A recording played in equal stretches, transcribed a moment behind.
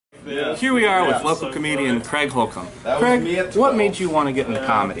Here we are with local comedian Craig Holcomb. Craig, what made you want to get into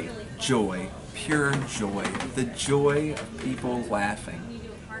comedy? Joy. Pure joy. The joy of people laughing.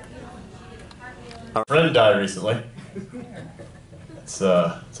 A friend died recently. It's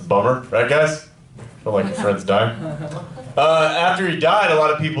a bummer, right guys? I feel like your friend's dying. After he died, a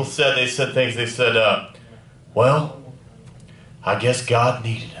lot of people said things. They said, well, I guess God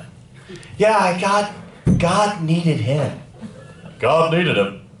needed him. Yeah, God needed him. God needed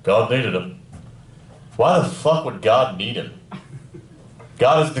him. God needed him. Why the fuck would God need him?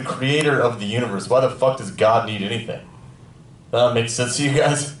 God is the creator of the universe. Why the fuck does God need anything? That makes sense to you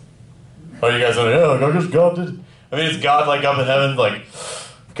guys? Oh, you guys are like, oh, I guess God did. I mean, is God like up in heaven, like,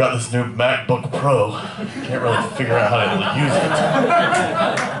 got this new MacBook Pro. Can't really figure out how to use it.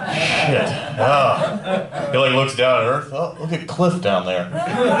 Shit. Oh. He like looks down at Earth. Oh, look at Cliff down there.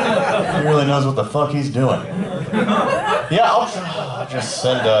 He really knows what the fuck he's doing. Yeah, I'll just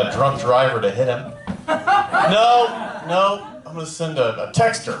send a drunk driver to hit him. No, I'm gonna send a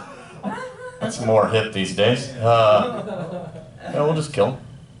texter. That's more hip these days. Yeah, we'll just kill him.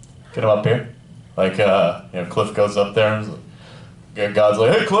 Get him up here. Like, Cliff goes up there and God's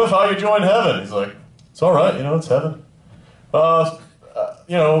like, hey Cliff, how you enjoying heaven? He's like, it's alright, it's heaven.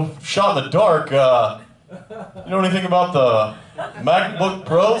 Shot in the dark, you know anything about the MacBook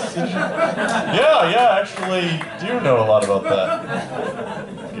Pros? Yeah, actually do know a lot about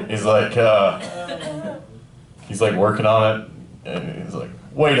that. He's like working on it, and he's like,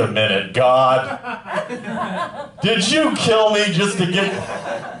 wait a minute, God. Did you kill me just to get...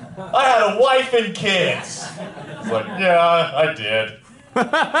 I had a wife and kids. He's like, yeah, I did.